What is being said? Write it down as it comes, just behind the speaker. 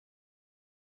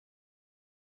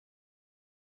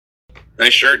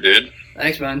Nice shirt, dude.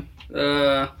 Thanks, man.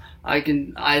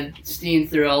 I've seen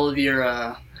through all of your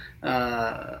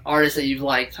artists that you've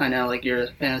liked. I know, like you're a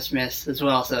fan of Smiths as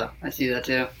well, so I see that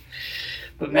too.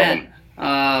 But Love them.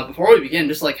 man, before we begin,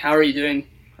 just like how are you doing?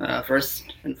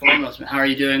 First and foremost, man, how are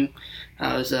you doing?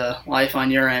 How's life on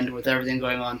your end with everything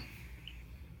going on?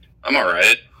 I'm all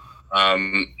right.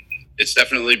 It's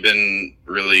definitely been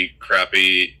really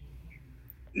crappy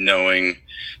knowing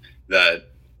that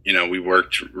we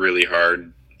worked really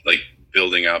hard, like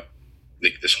building up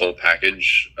like this whole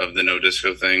package of the No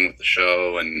Disco thing with the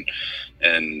show and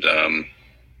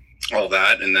all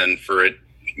that, and then for it,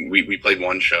 we played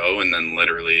one show, and then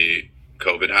literally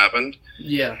COVID happened.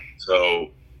 Yeah, So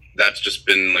that's just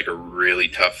been like a really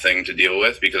tough thing to deal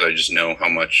with because I just know how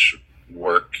much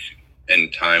work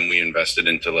and time we invested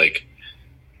into like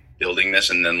building this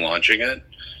and then launching it.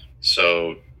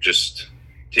 So just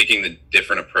taking the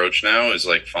different approach now is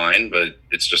like fine, but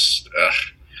it's just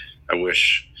I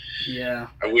wish yeah,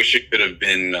 I wish it could have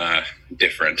been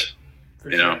different. for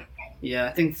You know, sure. Yeah,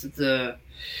 I think it's the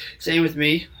same with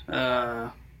me.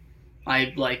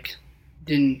 I like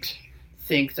didn't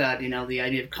think that the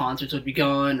idea of concerts would be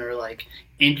gone or like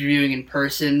interviewing in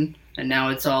person, and now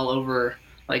it's all over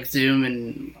like Zoom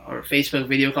and or Facebook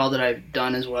video call that I've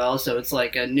done as well. So it's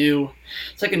like a a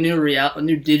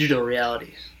new digital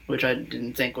reality, which I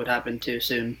didn't think would happen too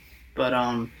soon. But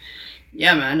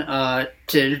yeah, man.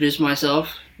 To introduce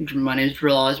myself, my name is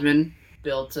Drill Osmond.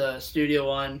 Built Studio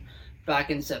One back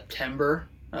in September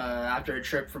after a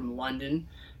trip from London.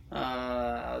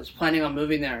 I was planning on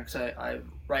moving there because I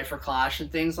write for Clash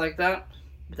and things like that.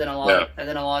 But then yeah,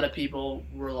 a lot of people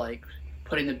were like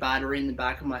putting the battery in the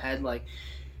back of my head, like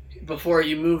before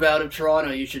you move out of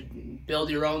Toronto, you should build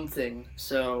your own thing.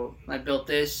 So I built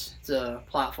this. It's a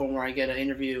platform where I get to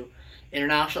interview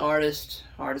international artists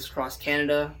across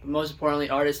Canada, but most importantly,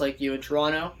 artists like you in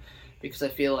Toronto, because I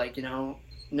feel like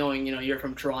knowing you're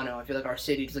from Toronto, I feel like our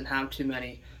city doesn't have too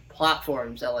many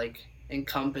platforms that like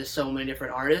encompass so many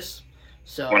different artists.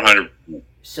 one So hundred.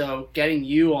 so getting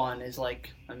you on is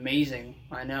like amazing.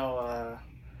 I know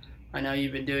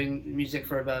you've been doing music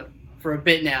for a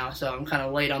bit now, so I'm kind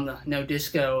of late on the no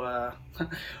disco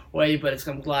way, but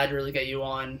I'm glad to really get you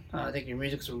on. I think your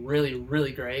music's really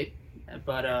really great.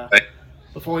 But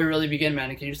before we really begin,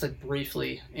 man, can you just like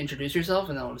briefly introduce yourself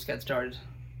and then we'll just get started?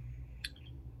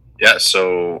 Yeah,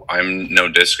 so I'm No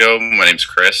Disco. My name's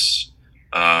Chris.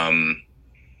 Um,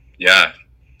 yeah,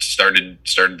 started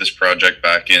this project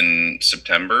back in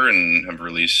September and have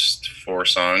released 4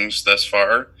 songs thus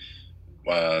far.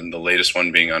 The latest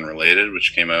one being Unrelated,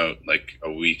 which came out like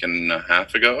a week and a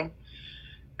half ago.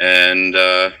 And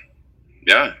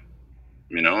yeah,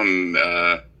 I'm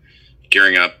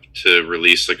gearing up to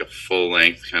release like a full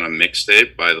length kind of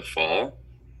mixtape by the fall,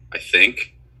 I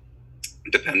think,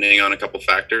 depending on a couple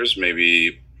factors,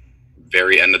 maybe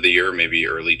very end of the year, maybe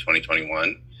early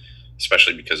 2021,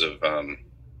 especially because of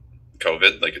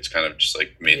COVID. Like it's kind of just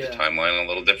like made the Yeah, timeline a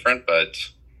little different, but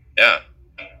yeah,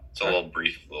 it's a little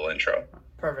brief little intro.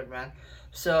 perfect, man.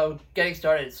 So getting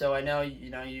started. So I know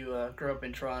you grew up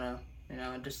in Toronto,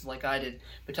 just like I did.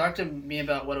 But talk to me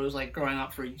about what it was like growing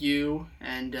up for you,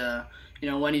 and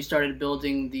when you started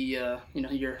building the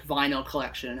your vinyl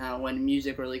collection, and how when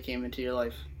music really came into your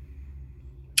life.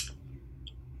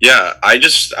 Yeah, I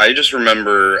just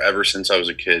remember ever since I was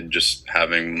a kid just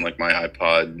having like my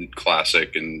iPod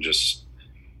Classic and just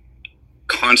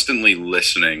constantly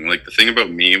listening. Like the thing about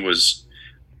me was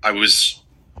I was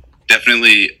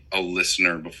definitely a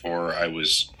listener before I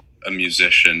was a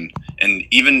musician, and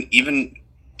even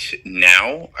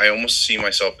now I almost see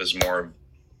myself as more of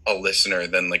a listener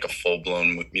than like a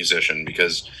full-blown musician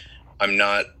because I'm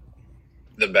not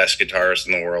the best guitarist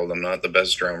in the world. I'm not the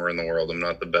best drummer in the world. I'm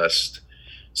not the best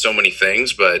so many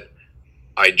things, but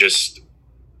I just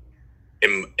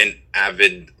am an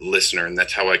avid listener, and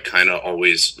that's how I kind of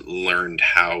always learned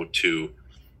how to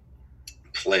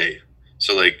play.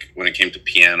 So like when it came to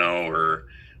piano or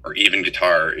even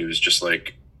guitar, it was just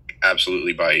like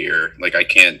absolutely by ear. Like I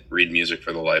can't read music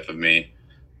for the life of me.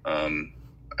 Um,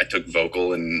 I took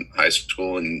vocal in high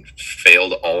school and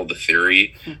failed all the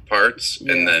theory parts,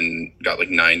 and Yeah, then got like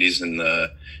 90s in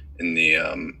the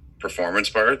performance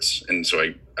parts, and so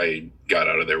I got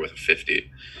out of there with a 50.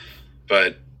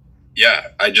 But yeah,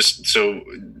 just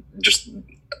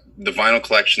the vinyl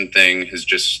collection thing is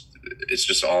just it's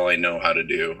just all I know how to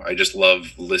do. I just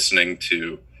love listening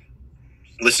to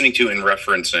and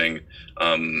referencing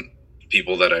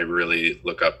people that I really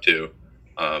look up to.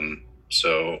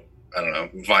 So I don't know.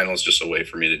 Vinyl is just a way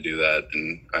for me to do that,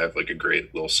 and I have like a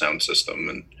great little sound system,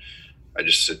 and I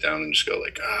just sit down and just go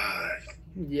like,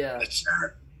 yeah. it's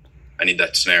I need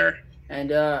that snare. And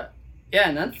yeah,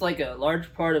 and that's like a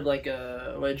large part of like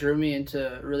what drew me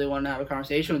into really wanting to have a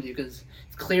conversation with you, because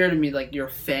it's clear to me like you're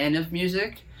a fan of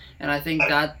music, and I think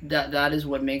that is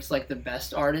what makes like the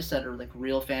best artists that are like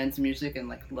real fans of music and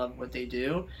like love what they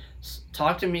do.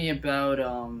 Talk to me about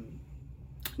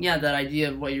yeah, that idea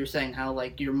of what you're saying, how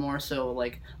like you're more so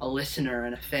like a listener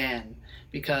and a fan,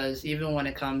 because even when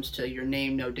it comes to your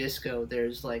name No Disco,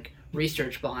 there's like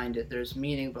research behind it, there's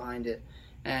meaning behind it,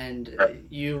 and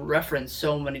you reference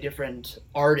so many different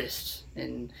artists,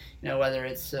 and whether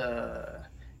it's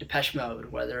Depeche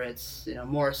Mode, whether it's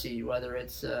Morrissey, whether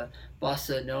it's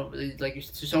bossa nova, like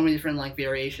so many different like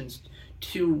variations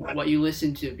to what you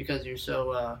listen to, because you're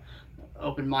so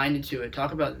open minded to it.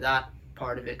 Talk about that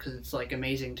part of it, because it's like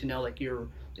amazing to know like you're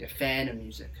like a fan of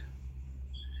music.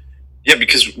 Yeah,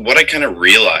 because what I kind of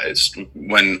realized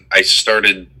when I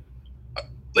started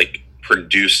like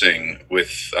producing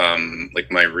with like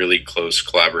my really close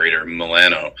collaborator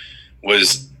Milano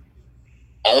was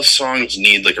all songs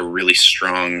need like a really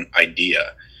strong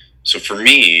idea. So for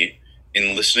me,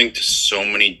 in listening to so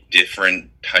many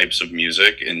different types of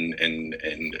music and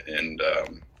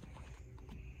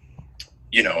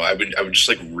I would just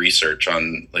like research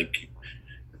on like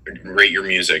rate your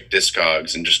music,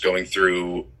 Discogs, and just going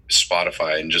through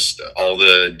Spotify and just all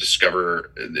the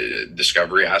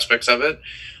discovery aspects of it.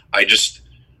 I just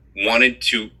wanted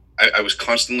to. I was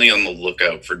constantly on the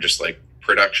lookout for just like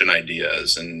production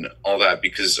ideas and all that,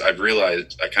 because I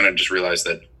kind of just realized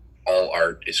that all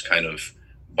art is kind of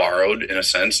borrowed in a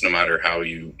sense, no matter how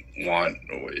you want.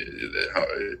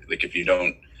 Like if you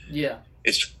don't, yeah,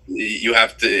 you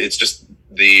have to. It's just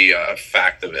the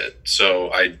fact of it.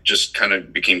 So I just kind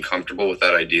of became comfortable with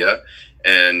that idea,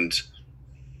 and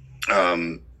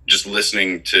just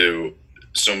listening to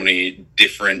so many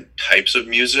different types of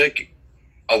music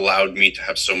allowed me to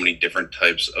have so many different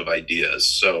types of ideas.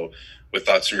 So with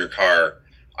Thoughts from Your Car,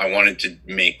 I wanted to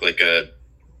make like a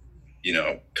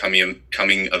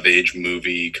coming of age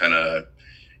movie kind of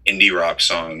indie rock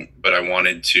song, but I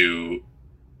wanted to,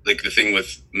 like, the thing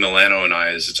with Milano and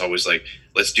I is it's always like,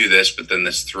 let's do this, but then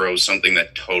this throws something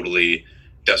that totally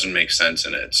doesn't make sense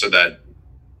in it, so that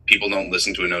people don't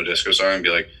listen to a No Disco song and be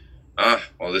like,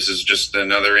 well, this is just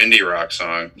another indie rock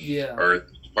song. Yeah. Or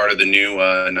part of the new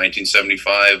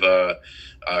 1975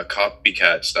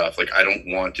 copycat stuff. Like, I don't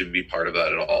want to be part of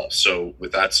that at all. So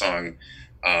with that song,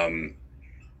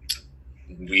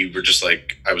 we were just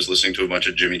like, I was listening to a bunch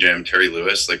of Jimmy Jam, Terry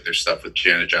Lewis, like their stuff with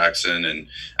Janet Jackson and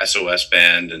SOS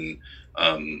Band and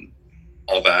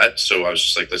all that. So I was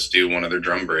just like, let's do one of their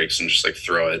drum breaks and just like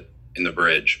throw it in the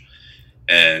bridge.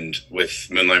 And with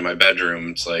Moonlight in My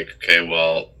Bedroom, it's like, okay,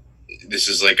 well, this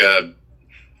is like a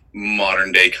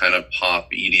modern day kind of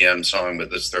pop EDM song,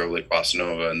 but let's throw like bossa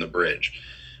nova in the bridge.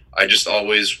 I just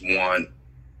always I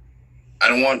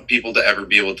don't want people to ever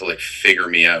be able to like figure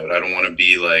me out. I don't want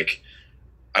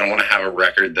to have a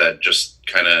record that just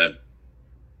kind of,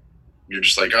 you're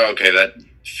just like, oh, okay, that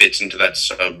fits into that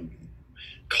sub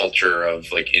culture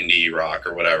of like indie rock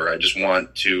or whatever. I just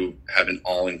want to have an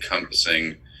all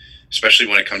encompassing, especially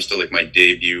when it comes to like my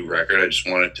debut record. I just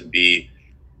want it to be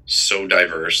so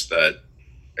diverse that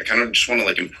I kind of just want to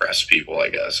like impress people, I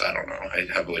guess. I don't know. I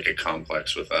have like a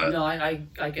complex with that. No,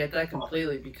 I get that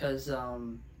completely, because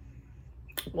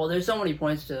well, there's so many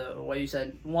points to what you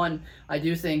said. One, I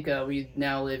do think we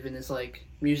now live in this like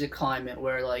music climate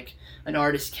where like an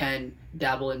artist can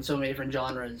dabble in so many different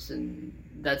genres, and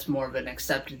that's more of an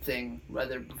accepted thing,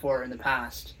 whether before or in the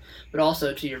past. But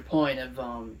also to your point of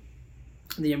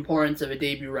the importance of a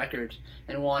debut record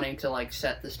and wanting to like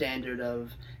set the standard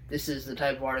of, this is the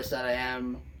type of artist that I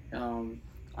am.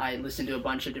 I listen to a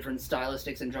bunch of different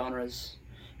stylistics and genres.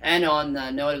 And on the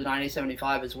note of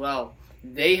 1975 as well,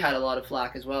 they had a lot of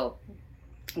flack as well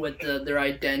with their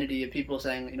identity of people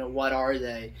saying, what are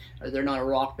they? They're not a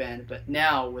rock band. But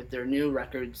now with their new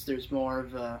records, there's more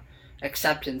of a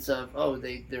acceptance of,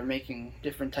 they're making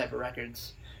different type of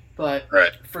records. But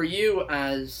right. For you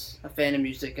as a fan of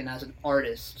music and as an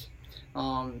artist,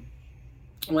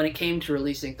 when it came to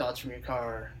releasing Thoughts from Your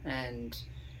Car and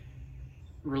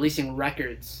releasing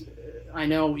records, I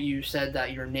know you said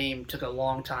that your name took a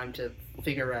long time to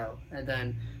figure out, and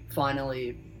then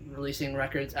finally releasing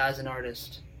records as an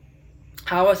artist.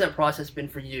 How has that process been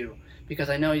for you? Because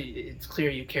I know it's clear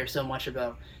you care so much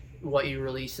about what you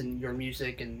release in your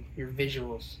music and your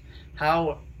visuals.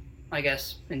 How, I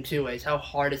guess, in two ways, how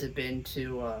hard has it been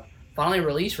to finally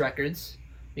release records,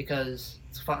 because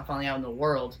it's finally out in the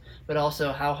world, but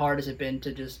also how hard has it been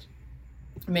to just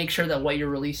make sure that what you're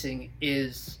releasing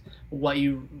is what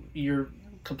your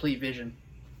complete vision?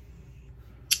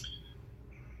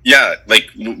 Yeah,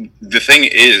 like the thing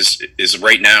is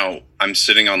right now I'm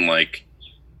sitting on like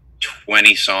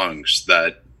 20 songs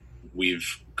that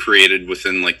we've created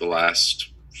within like the last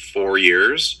 4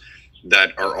 years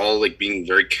that are all like being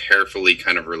very carefully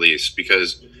kind of released,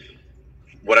 because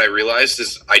what I realized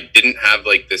is I didn't have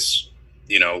like this,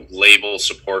 label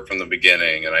support from the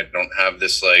beginning, and I don't have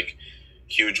this like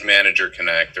huge manager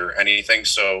connect or anything.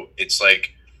 So it's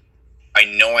like I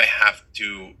know I have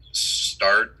to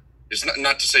start. It's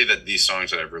not to say that these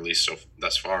songs that I've released so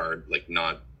thus far are like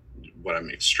not what I'm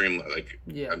extremely like.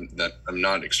 Yeah. I'm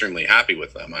not extremely happy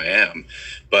with them. I am,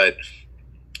 but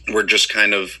we're just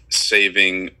kind of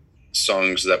saving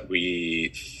songs that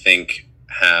we think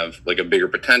have like a bigger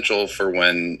potential for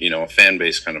when a fan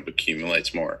base kind of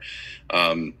accumulates more.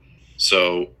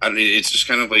 So I mean, it's just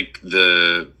kind of like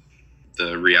the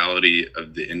reality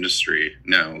of the industry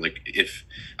now. Like, if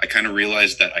I kind of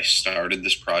realized that I started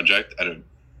this project at a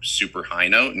super high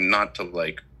note, and not to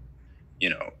like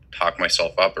talk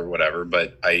myself up or whatever,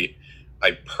 but I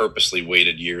purposely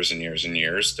waited years and years and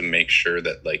years to make sure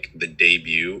that like the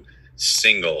debut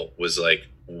single was like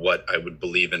what I would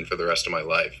believe in for the rest of my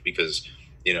life. Because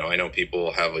I know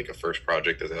people have like a first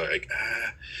project that they're like,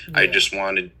 I just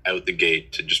wanted out the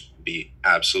gate to just be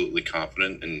absolutely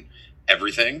confident in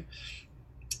everything.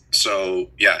 So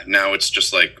yeah, now it's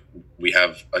just like we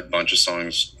have a bunch of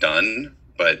songs done,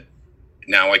 but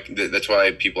now that's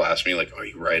why people ask me like, are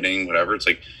you writing whatever? It's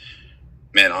like,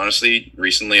 man, honestly,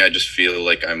 recently I just feel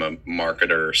like I'm a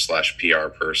marketer slash PR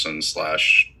person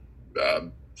slash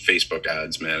Facebook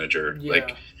ads manager. Yeah.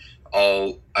 Like,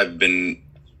 all I've been,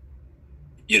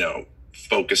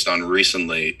 focused on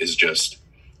recently is just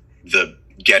the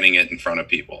getting it in front of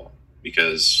people,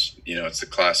 because, it's the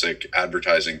classic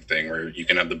advertising thing where you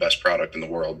can have the best product in the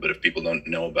world, but if people don't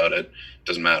know about it, it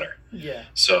doesn't matter. Yeah.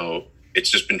 So it's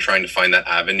just been trying to find that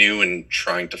avenue and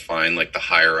trying to find like the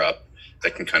higher up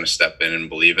that can kind of step in and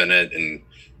believe in it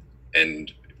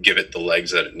and give it the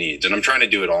legs that it needs. And I'm trying to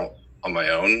do it all on my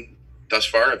own thus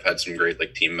far. I've had some great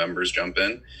like team members jump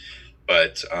in,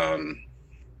 but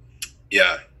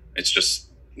yeah, it's just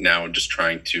now just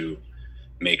trying to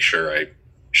make sure I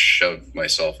shove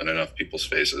myself in enough people's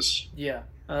faces. Yeah.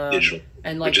 Digital,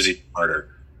 and like, which is even harder.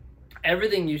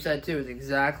 Everything you said too is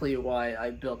exactly why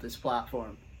I built this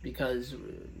platform, because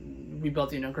we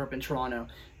built, grew up in Toronto,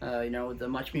 with the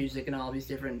Much Music and all these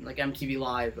different, like MTV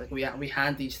Live, like we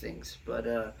had these things. But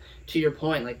to your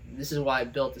point, like, this is why I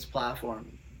built this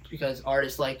platform, because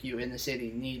artists like you in the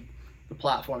city need the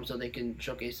platform so they can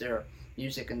showcase their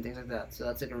music and things like that. So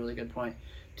that's like a really good point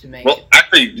to make. Well,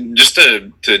 actually, just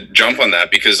to jump on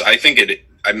that, because I think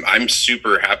I'm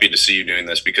super happy to see you doing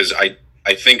this, because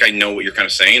I think I know what you're kind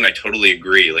of saying. I totally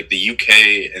agree. Like, the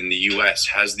UK and the US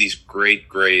has these great,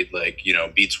 like,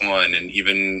 Beats One, and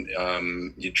even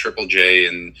Triple J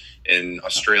in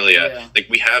Australia. Yeah. Like,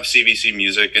 we have CBC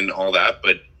Music and all that,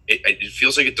 but it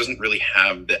feels like it doesn't really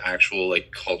have the actual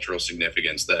like cultural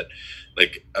significance that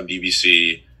like a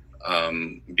BBC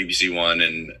One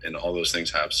and all those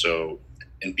things have. So,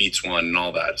 and Beats One and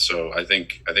all that. So I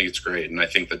think it's great, and I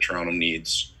think that Toronto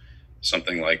needs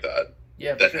something like that.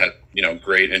 Yeah, that sure. had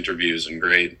great interviews and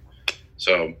great.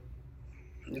 So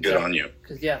good on you.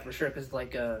 Because yeah, for sure. Because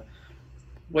like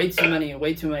way too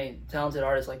many talented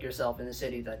artists like yourself in the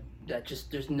city that just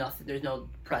there's no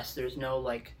press, there's no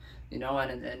like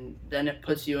and then it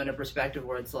puts you in a perspective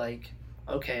where it's like,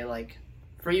 okay, like,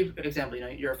 for you, for example,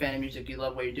 you're a fan of music, you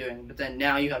love what you're doing, but then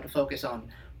now you have to focus on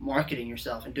marketing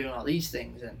yourself and doing all these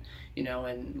things, and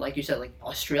and like you said, like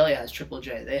Australia has Triple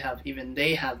J, they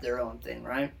have their own thing,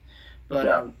 right?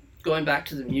 But going back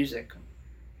to the music,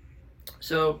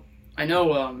 so I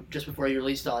know just before you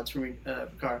released Odds from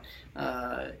Ricard,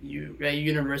 you at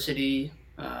university,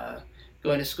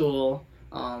 going to school.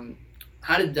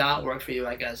 How did that work for you?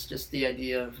 I guess just the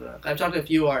idea of I've talked to a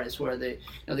few artists where they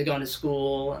they go into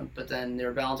school, but then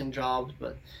they're balancing jobs,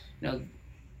 but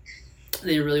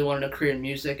they really wanted a career in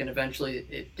music, and eventually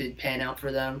it did pan out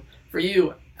for them. For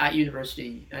you at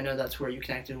university, I know that's where you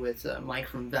connected with Mike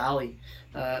from Valley.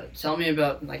 Tell me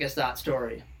about, I guess, that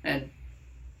story. And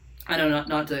I know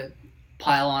not to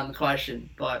pile on the question,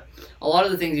 but a lot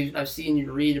of the things I've seen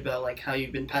you read about, like how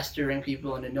you've been pestering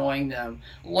people and annoying them,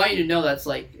 I want you to know that's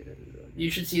like, you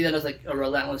should see that as like a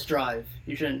relentless drive.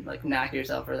 You shouldn't like knack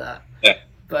yourself for that. Yeah,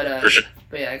 but for sure.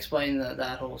 But yeah, explain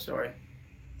that whole story.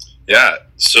 Yeah,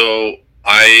 so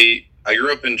I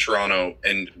grew up in Toronto,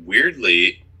 and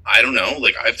weirdly, I don't know,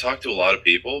 like, I've talked to a lot of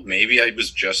people. Maybe I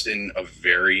was just in a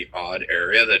very odd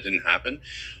area that didn't happen,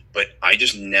 but I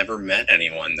just never met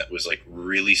anyone that was like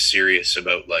really serious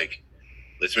about like,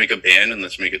 let's make a band and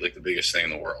let's make it like the biggest thing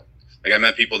in the world. Like I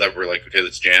met people that were like, okay,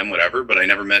 let's jam, whatever, but I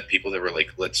never met people that were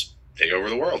like, let's take over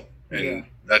the world. And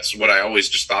that's what I always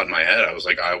just thought in my head. I was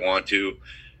like, I want to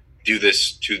do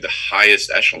this to the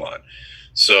highest echelon.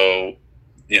 So,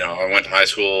 I went to high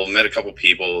school, met a couple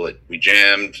people, we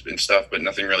jammed and stuff, but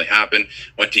nothing really happened.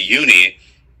 Went to uni,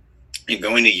 and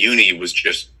going to uni was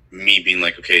just me being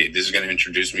like, okay, this is going to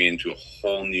introduce me into a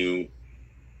whole new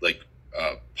like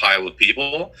pile of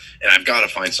people, and I've got to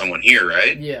find someone here,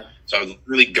 right? Yeah. So I would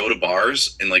really go to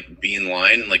bars and like be in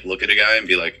line and like look at a guy and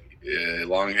be like,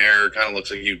 long hair, kind of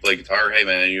looks like you play guitar. Hey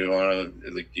man, you want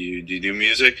to like do you do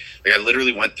music? Like I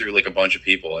literally went through like a bunch of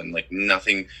people and like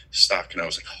nothing stuck, and I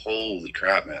was like, holy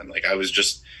crap, man! Like I was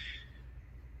just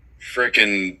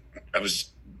freaking. I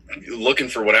was looking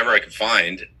for whatever I could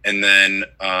find, and then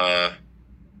I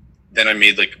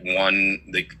made like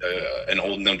an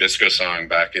old No Disco song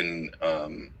back in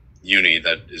uni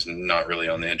that is not really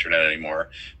on the internet anymore.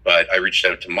 But I reached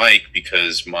out to Mike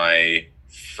because my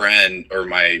friend or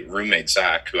my roommate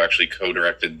Zach, who actually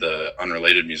co-directed the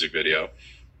Unrelated music video,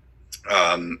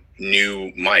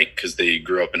 knew Mike because they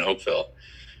grew up in Oakville.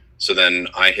 So then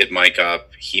I hit Mike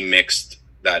up. He mixed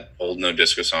that old No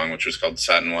Disco song, which was called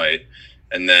Satin White,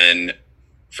 and then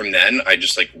from then I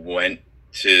just like went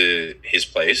to his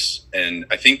place, and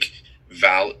I think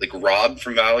Rob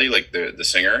from Valley, like the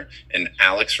singer, and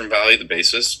Alex from Valley, the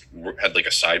bassist, had like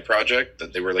a side project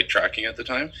that they were like tracking at the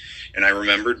time. And I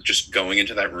remember just going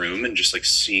into that room and just like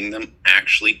seeing them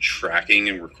actually tracking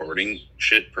and recording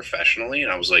shit professionally.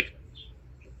 And I was like,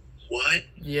 what?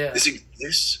 Yeah. This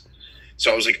exists?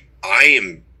 So I was like, I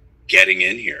am getting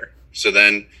in here. So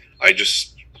then I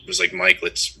just was like, Mike,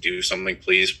 let's do something,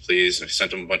 please. And I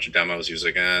sent him a bunch of demos. He was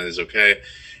like, this is okay.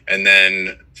 And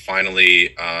then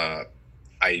finally,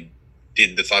 I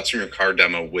did the Thoughts from Your Car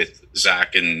demo with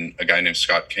Zach and a guy named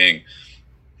Scott King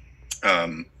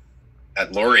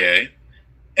at Laurier,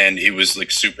 and it was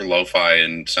like super lo-fi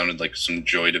and sounded like some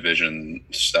Joy Division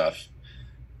stuff,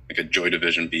 like a Joy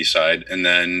Division B-side. And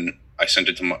then I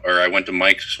went to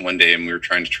Mike's one day, and we were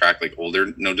trying to track like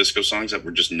older No Disco songs that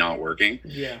were just not working.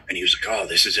 Yeah. And he was like, oh,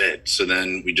 this is it. So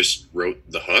then we just wrote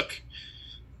the hook,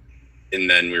 and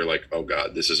then we were like, oh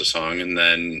God, this is a song. And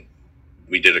then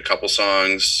we did a couple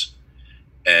songs,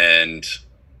 and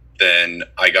then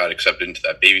I got accepted into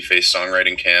that Babyface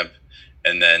songwriting camp.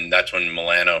 And then that's when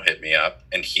Milano hit me up,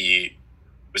 and he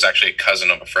was actually a cousin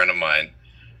of a friend of mine.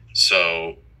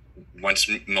 So once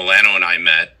Milano and I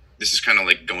met, this is kind of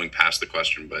like going past the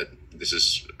question, but this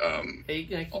is keep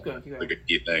going. Like a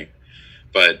key thing.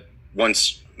 But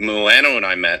once Milano and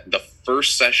I met, the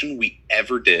first session we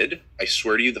ever did, I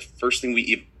swear to you, the first thing we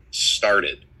even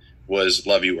started was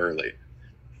Love You Early.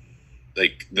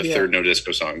 Like the third No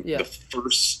Disco song. Yeah. The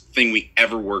first thing we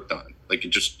ever worked on. Like it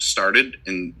just started,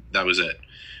 and that was it.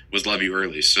 Was Love You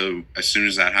Early. So as soon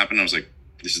as that happened, I was like,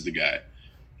 this is the guy.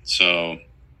 So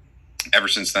ever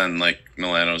since then, like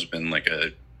Milano's been like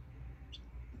a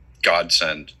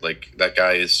godsend. Like that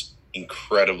guy is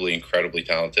incredibly, incredibly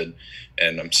talented,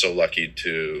 and I'm so lucky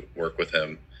to work with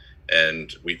him.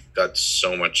 And we've got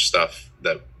so much stuff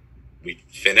that we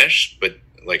finished, but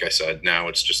like I said, now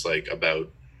it's just like about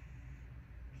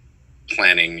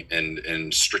planning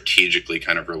and strategically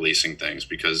kind of releasing things,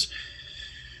 because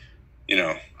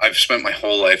I've spent my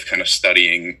whole life kind of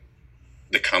studying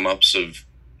the come-ups of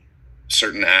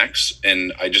certain acts,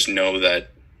 and I just know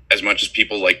that as much as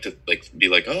people like to be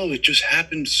like, oh, it just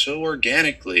happened so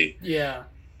organically,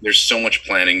 there's so much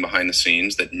planning behind the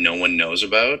scenes that no one knows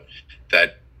about,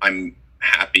 that I'm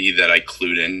happy that I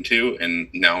clued into, and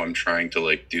now I'm trying to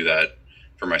like do that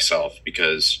for myself,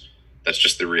 because that's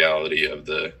just the reality of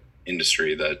the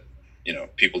industry that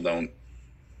people don't,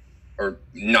 or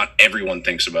not everyone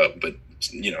thinks about, but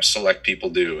select people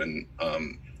do, and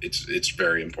it's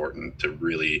very important to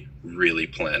really, really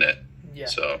plan it. Yeah.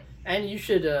 So, and you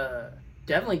should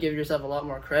definitely give yourself a lot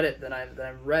more credit than I've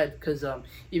read, because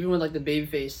even with like the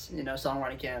Babyface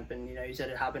songwriting camp, and you said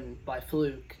it happened by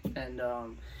fluke, and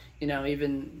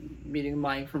even meeting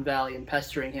Mike from Valley and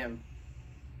pestering him,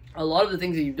 a lot of the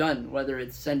things that you've done, whether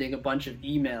it's sending a bunch of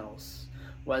emails,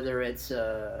 whether it's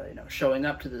showing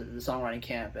up to the songwriting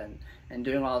camp and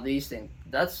doing all these things,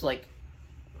 that's like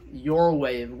your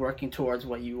way of working towards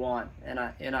what you want. And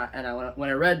when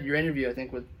I read your interview, I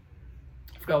think I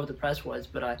forgot what the press was,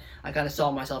 but I kind of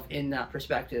saw myself in that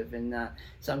perspective, in that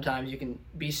sometimes you can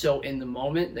be so in the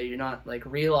moment that you're not like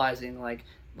realizing like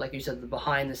you said, the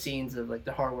behind the scenes of like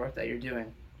the hard work that you're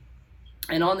doing.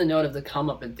 And on the note of the come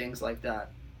up and things like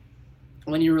that,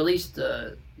 when you released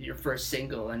your first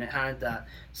single and it had that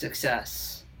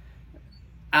success,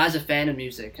 as a fan of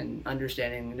music and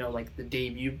understanding like the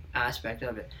debut aspect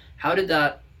of it, how did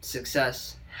that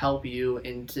success help you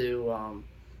into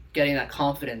getting that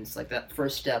confidence, like that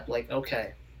first step, like,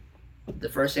 okay, the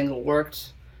first single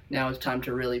worked, now it's time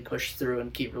to really push through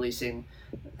and keep releasing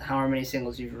however many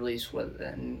singles you've released with,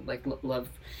 and like Love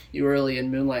You Early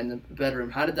and Moonlight in the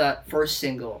Bedroom. How did that first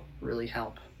single really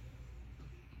help?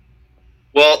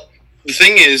 Well, the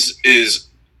thing is,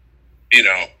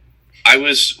 I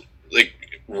was like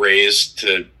raised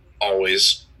to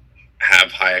always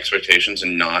have high expectations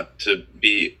and not to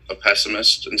be a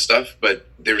pessimist and stuff. But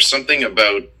there was something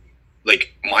about,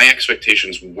 like, my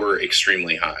expectations were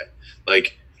extremely high.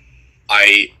 Like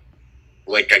I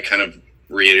kind of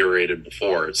reiterated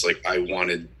before, it's like I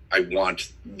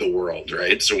want the world,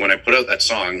 right? So when I put out that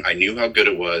song, I knew how good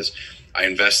it was. I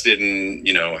invested in,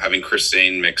 having Chris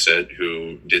Zane mix it,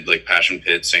 who did like Passion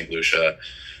Pit, St. Lucia,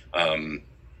 and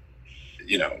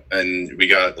we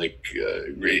got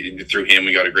through him,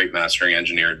 we got a great mastering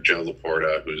engineer, Joe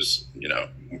Laporta, who's,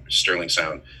 sterling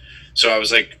sound. So I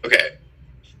was like, okay,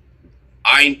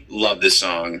 I love this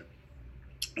song.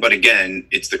 But again,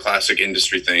 it's the classic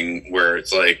industry thing where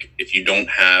it's like, if you don't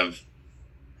have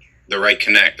the right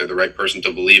connect or the right person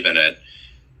to believe in it,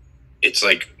 it's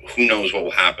like, who knows what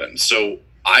will happen. So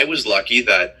I was lucky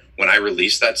that when I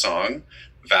released that song,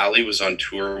 Valley was on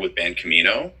tour with Band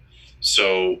Camino.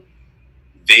 So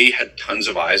they had tons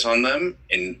of eyes on them.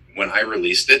 And when I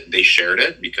released it, they shared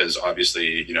it because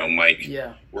obviously, Mike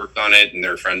worked on it and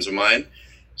they're friends of mine.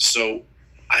 So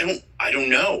I don't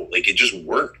know, like, it just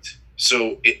worked.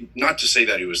 So not to say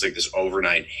that it was like this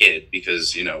overnight hit,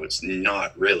 because, it's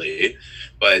not really,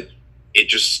 but it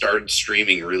just started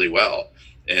streaming really well.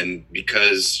 And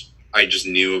because I just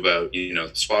knew about,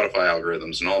 Spotify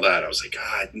algorithms and all that, I was like,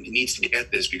 God, it needs to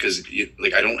get this because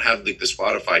I don't have like the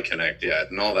Spotify connect yet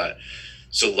and all that.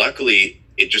 So luckily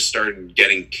it just started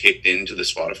getting kicked into the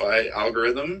Spotify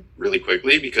algorithm really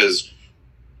quickly and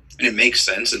it makes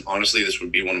sense. And honestly, this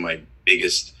would be one of my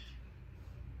biggest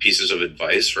pieces of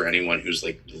advice for anyone who's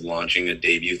like launching a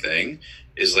debut thing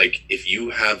is like, if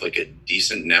you have like a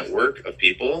decent network of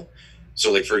people,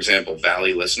 so like, for example,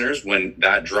 Valley listeners, when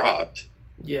that dropped,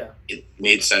 it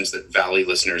made sense that Valley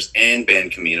listeners and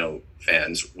Band Camino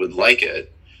fans would like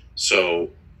it.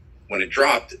 So when it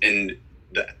dropped and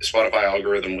the Spotify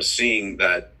algorithm was seeing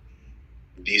that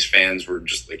these fans were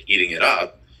just like eating it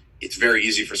up, it's very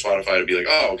easy for Spotify to be like,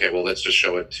 oh, okay, well, let's just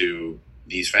show it to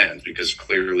these fans, because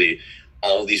clearly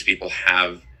all of these people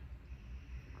have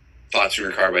Thoughts from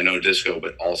Your Car by No Disco,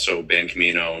 but also Band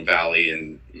Camino and Valley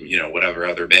and, whatever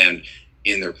other band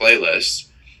in their playlists.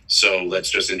 So let's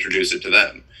just introduce it to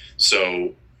them.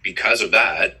 So because of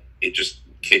that, it just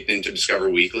kicked into Discover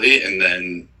Weekly and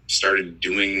then started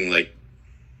doing like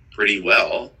pretty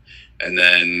well. And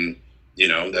then,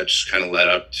 that just kind of led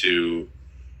up to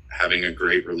having a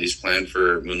great release plan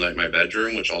for Moonlight in My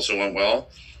Bedroom, which also went well.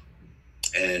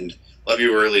 And Love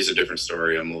You Early is a different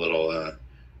story. I'm a little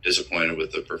disappointed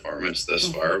with the performance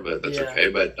thus far, but that's okay.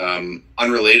 But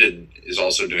Unrelated is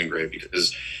also doing great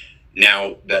because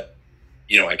now that,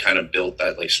 I kind of built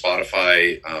that like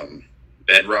Spotify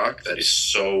bedrock that is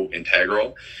so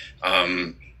integral.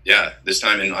 This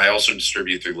time, and I also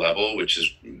distribute through Level,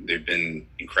 they've been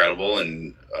incredible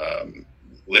and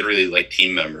literally like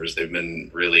team members. They've been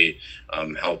really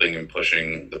helping and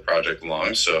pushing the project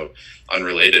along. So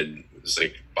Unrelated is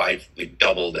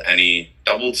doubled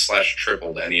 /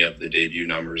 tripled any of the debut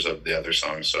numbers of the other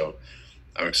songs. So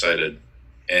I'm excited.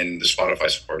 And the Spotify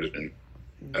support has been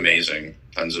amazing.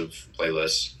 Tons of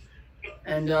playlists.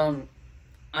 And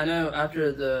I know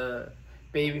after the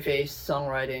Babyface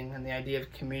songwriting and the idea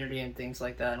of community and things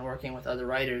like that and working with other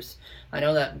writers, I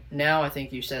know that now, I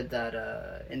think you said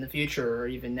that in the future or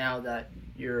even now that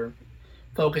your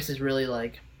focus is really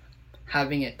like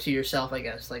having it to yourself, I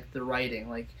guess, like the writing,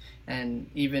 like, and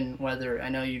even whether, I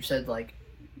know you've said like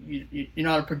you're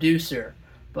not a producer,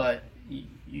 but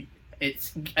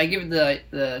I give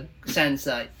the sense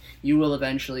that you will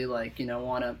eventually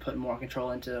want to put more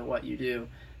control into what you do.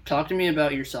 Talk to me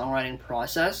about your songwriting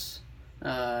process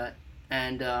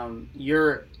and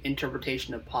your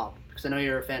interpretation of pop, because I know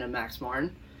you're a fan of Max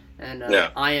Martin, and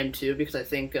I am too, because I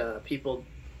think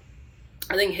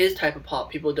his type of pop,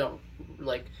 people don't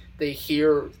like, they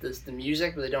hear the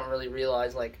music, but they don't really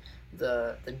realize like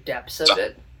the depths of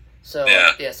it. So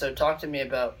so talk to me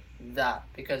about that,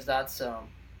 because that's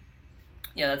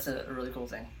that's a really cool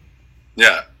thing.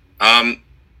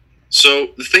 So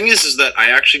the thing is that I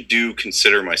actually do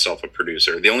consider myself a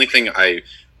producer. The only thing I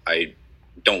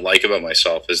don't like about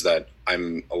myself is that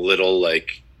I'm a little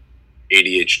like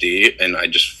ADHD, and I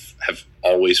just have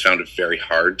always found it very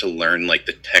hard to learn like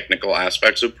the technical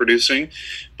aspects of producing.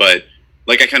 But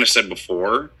like I kind of said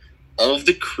before, all of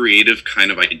the creative kind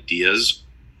of ideas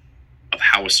of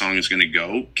how a song is going to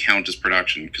go count as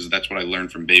production, because that's what I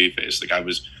learned from Babyface. Like, I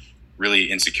was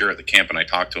really insecure at the camp, and I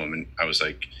talked to him, and I was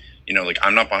like, you know, like,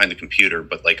 I'm not behind the computer,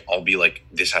 but like, I'll be like,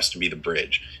 this has to be the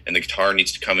bridge, and the guitar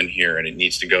needs to come in here, and it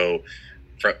needs to go,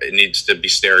 it needs to be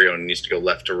stereo, and it needs to go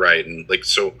left to right, and like,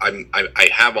 so I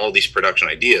have all these production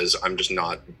ideas. I'm just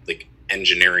not like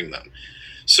engineering them.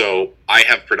 So I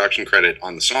have production credit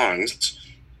on the songs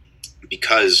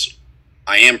because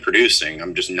I am producing.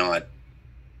 I'm just not,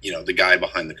 you know, the guy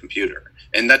behind the computer,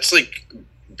 and that's like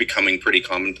becoming pretty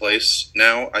commonplace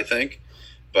now, I think.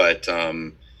 But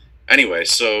anyway,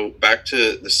 so back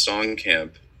to the song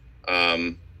camp.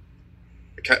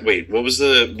 Wait, what was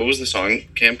the song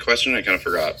camp question? I kind of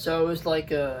forgot. So it was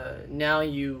like now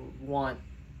you want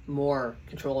more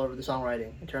control over the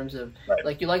songwriting in terms of Right.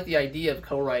 like you like the idea of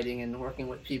co-writing and working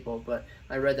with people, but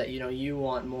I read that you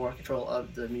want more control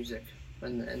of the music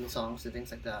and the songs and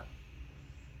things like that.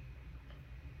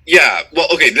 Yeah, well,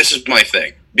 okay, this is my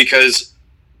thing, because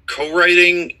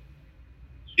co-writing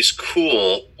is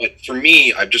cool, but for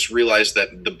me, I've just realized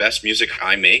that the best music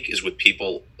I make is with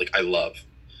people like I love.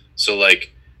 So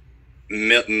like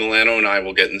Milano and I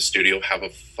will get in the studio, have a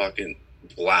fucking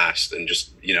blast, and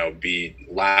just, you know, be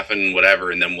laughing,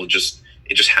 whatever, and then it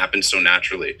just happens so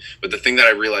naturally. But the thing that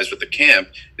I realized with the camp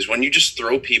is when you just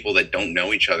throw people that don't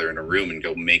know each other in a room and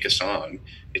go make a song,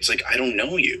 it's like, I don't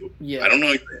know you. Yeah. I don't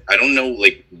know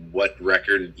like what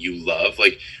record you love.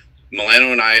 Like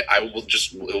Milano and I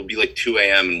it'll be like 2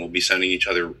 a.m. and we'll be sending each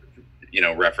other, you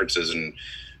know, references and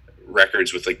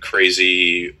records with like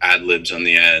crazy ad libs on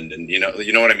the end, and you know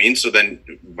what I mean. So then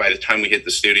by the time we hit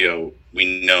the studio,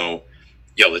 we know,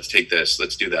 yo, let's take this,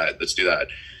 let's do that.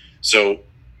 So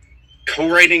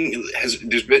co-writing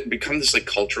there's become this like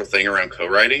cultural thing around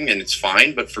co-writing, and it's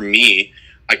fine. But for me,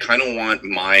 I kind of want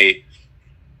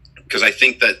because I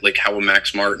think that like how a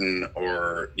Max Martin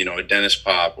or, you know, a Dennis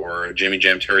Pop or a Jimmy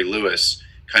Jam, Terry Lewis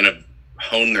kind of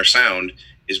hone their sound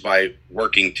is by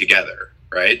working together,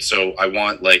 right? So I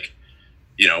want, like,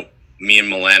 you know, me and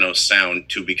Milano's sound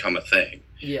to become a thing.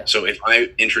 Yeah. So if I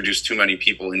introduce too many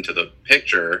people into the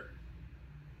picture,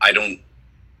 I don't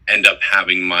end up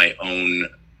having my own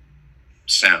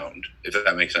sound, if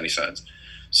that makes any sense.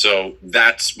 So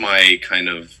that's my kind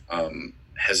of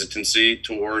hesitancy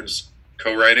towards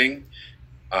co-writing,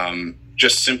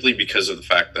 just simply because of the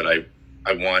fact that I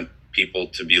want people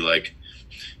to be like,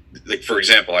 for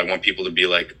example, I want people to be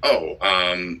like, oh,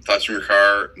 Thoughts from Your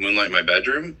Car, Moonlight in My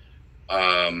Bedroom,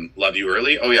 Love You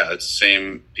Early. Oh yeah, it's the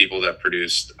same people that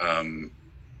produced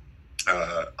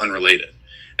Unrelated.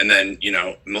 And then, you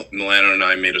know, Milano and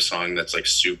I made a song that's like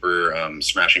super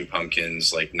Smashing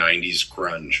Pumpkins, like 90s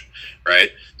grunge,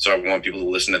 right? So I want people to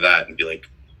listen to that and be like,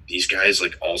 these guys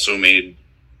like also made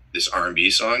this R&B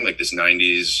song, like this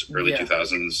 90s, early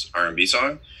 2000s R&B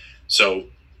song. So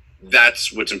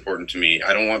that's what's important to me.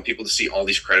 I don't want people to see all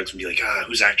these credits and be like,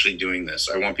 who's actually doing this?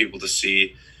 I want people to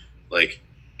see like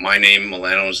my name,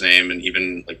 Milano's name, and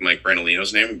even like Mike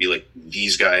Brandolino's name, and be like,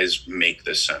 these guys make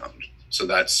this sound. So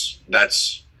that's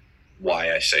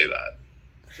why I say that.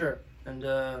 Sure.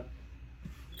 And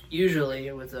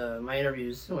usually with my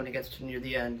interviews, when it gets to near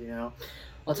the end, you know,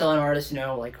 I'll tell an artist, you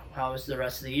know, like, how is the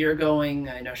rest of the year going?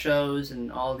 I know shows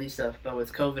and all these stuff, but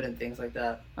with COVID and things like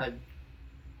that, I've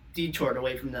detoured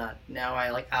away from that. Now I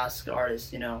like ask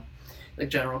artists, you know, a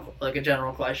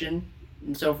general question.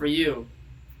 And so for you,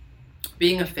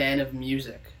 being a fan of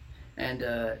music and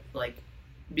like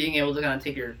being able to kind of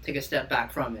take a step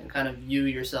back from it and kind of view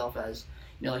yourself as,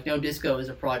 you know, like No Disco is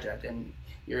a project and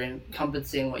you're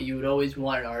encompassing what you would always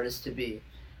want an artist to be.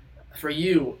 For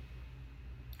you,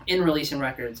 in releasing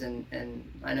records, and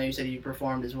I know you said you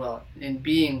performed as well, in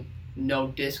being No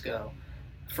Disco,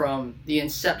 from the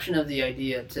inception of the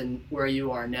idea to where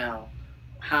you are now,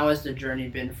 how has the journey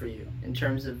been for you in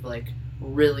terms of like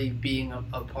really being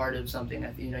a part of something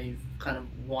that, you know, you've kind of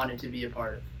wanted to be a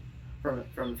part of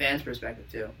from a fan's perspective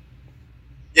too?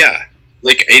 Yeah,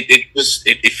 like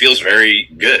it feels very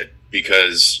good,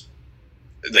 because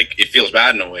like it feels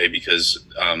bad in a way because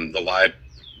the live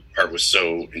part was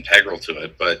so integral to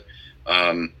it. But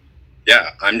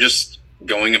yeah, I'm just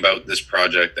going about this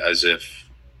project as if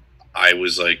I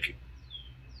was like,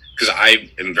 because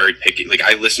I am very picky. Like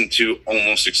I listen to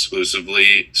almost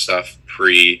exclusively stuff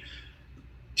pre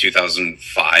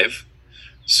 2005.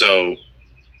 So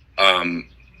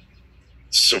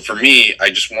so for me, I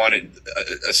just wanted,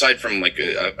 aside from like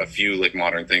a few like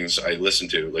modern things I listen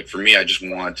to, like for me, I just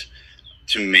want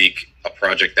to make a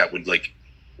project that would like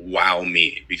wow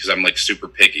me, because I'm like super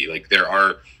picky. Like there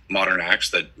are modern acts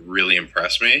that really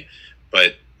impress me,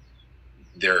 but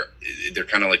they're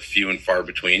kind of like few and far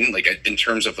between, like in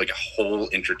terms of like a whole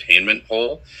entertainment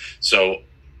whole. So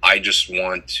I just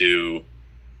want to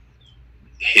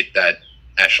hit that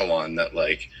echelon that,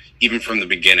 like, even from the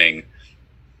beginning,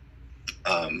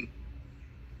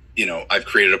 I've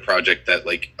created a project that,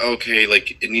 like, okay,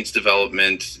 like, it needs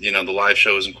development. The live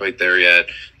show isn't quite there yet.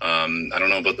 I don't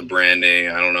know about the branding.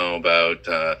 I don't know about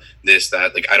this,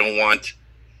 that. Like, I don't want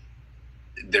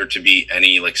there to be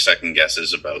any, like, second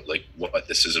guesses about, like, what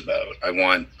this is about. I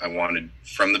wanted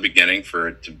from the beginning for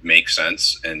it to make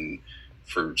sense and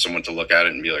for someone to look at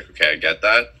it and be like, okay, I get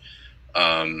that.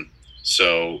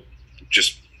 So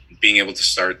just being able to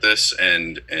start this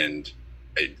and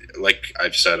like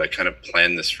I've said, I kind of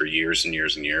planned this for years and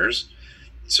years and years.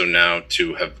 So now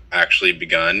to have actually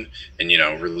begun and,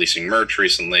 releasing merch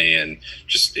recently, and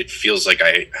just, it feels like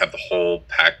I have the whole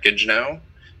package now.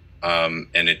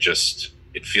 And it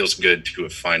feels good to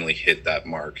have finally hit that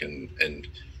mark and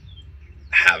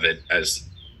have it as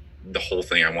the whole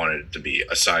thing I wanted it to be,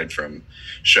 aside from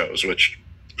shows, which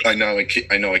I know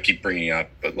I keep bringing up,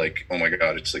 but, like, oh my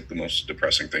God, it's like the most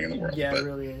depressing thing in the world. Yeah, but it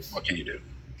really is. What can you do?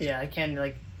 Yeah, I can.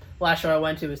 Like, last show I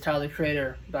went to was Tyler, the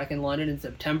Creator, back in London in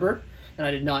September, and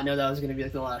I did not know that was going to be,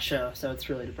 like, the last show, so it's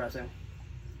really depressing.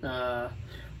 But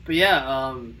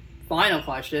yeah, final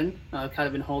question. I've kind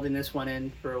of been holding this one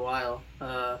in for a while.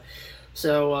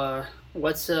 So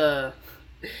what's the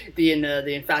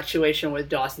infatuation with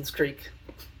Dawson's Creek?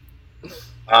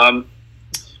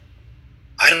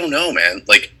 I don't know, man.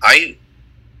 Like, I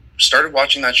started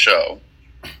watching that show,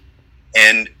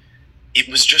 and it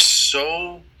was just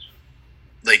so,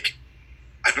 like,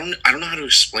 I don't know how to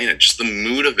explain it. Just the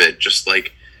mood of it, just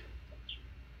like,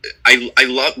 I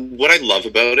love what I love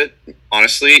about it,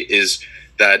 honestly, is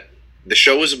that the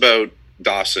show is about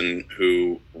Dawson,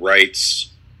 who writes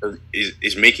or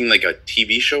is making, like, a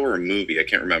TV show or a movie. I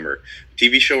can't remember.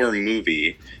 TV show or a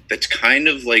movie that's kind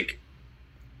of like,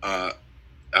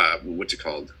 what's it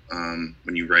called?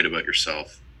 When you write about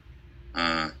yourself,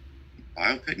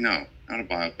 biopic? No, not a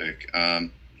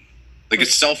biopic. Like,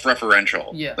 it's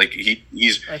self-referential. Yeah. Like,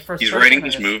 he's Like writing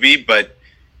his movie, but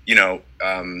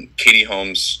Katie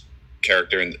Holmes'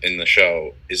 character in the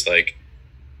show is, like,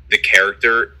 the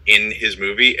character in his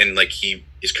movie, and, like, he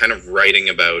is kind of writing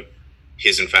about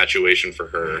his infatuation for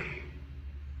her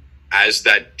as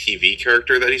that TV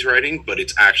character that he's writing, but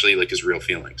it's actually, like, his real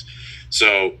feelings.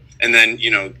 So, and then,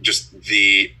 just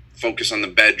the focus on the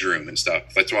bedroom and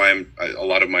stuff. That's why a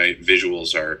lot of my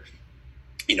visuals are,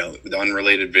 the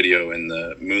unrelated video and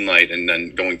the moonlight, and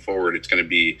then going forward, it's going to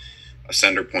be a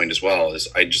center point as well. Is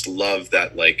I just love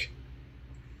that, like,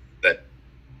 that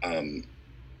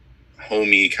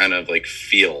homey kind of, like,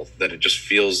 feel, that it just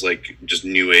feels like just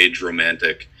new age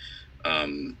romantic,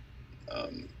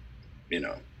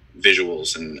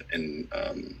 visuals and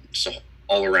so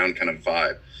all around kind of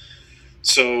vibe.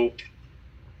 So,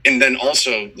 and then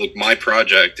also, like, my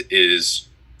project is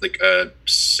like a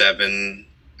 7,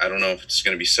 I don't know if it's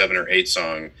going to be 7 or 8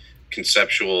 song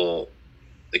conceptual,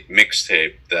 like,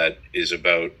 mixtape that is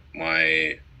about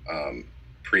my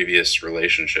previous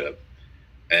relationship.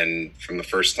 And from the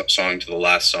first song to the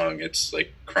last song, it's,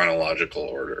 like, chronological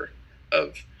order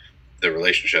of the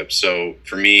relationship. So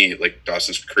for me, like,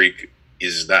 Dawson's Creek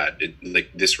is that. Like,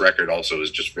 this record also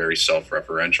is just very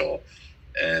self-referential.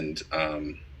 And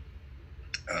I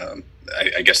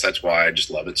guess that's why I just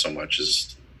love it so much.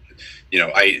 Is,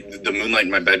 the Moonlight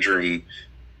in My Bedroom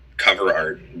cover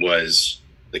art was,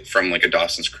 like, from, like, a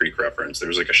Dawson's Creek reference. There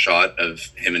was, like, a shot of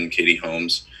him and Katie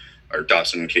Holmes, or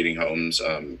Dawson and Katie Holmes,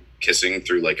 kissing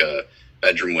through, like, a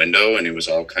bedroom window, and it was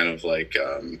all kind of like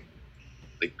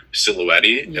silhouette-y.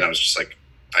 Yeah. And I was just like,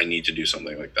 I need to do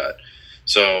something like that.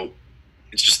 So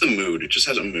it's just the mood. It just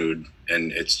has a mood,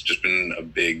 and it's just been a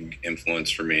big influence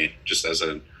for me, just as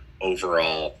an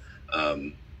overall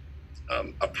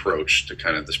approach to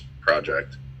kind of this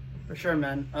project. For sure,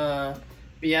 man.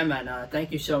 But yeah, man,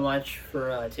 thank you so much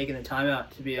for taking the time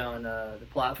out to be on the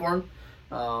platform.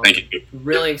 Thank you.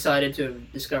 Really excited to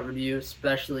have discovered you,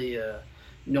 especially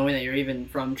knowing that you're even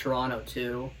from Toronto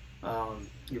too.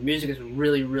 Your music is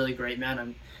really, really great, man.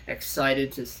 I'm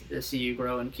excited to see you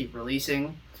grow and keep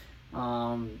releasing.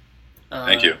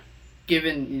 Thank you.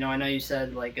 Given, I know you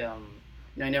said, like, I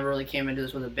never really came into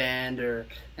this with a band or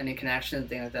any connection and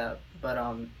things like that. But,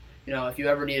 if you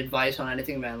ever need advice on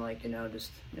anything, man, like,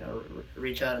 just,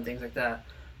 reach out and things like that.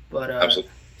 But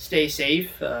Absolutely. Stay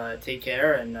safe, take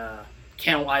care, and I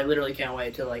literally can't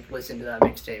wait to, like, listen to that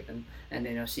mixtape and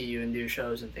see you and do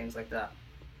shows and things like that.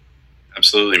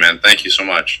 Absolutely, man. Thank you so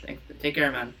much. Take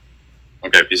care, man.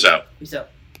 Okay, peace out. Peace out.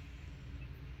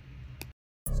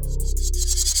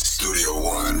 Studio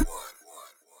One.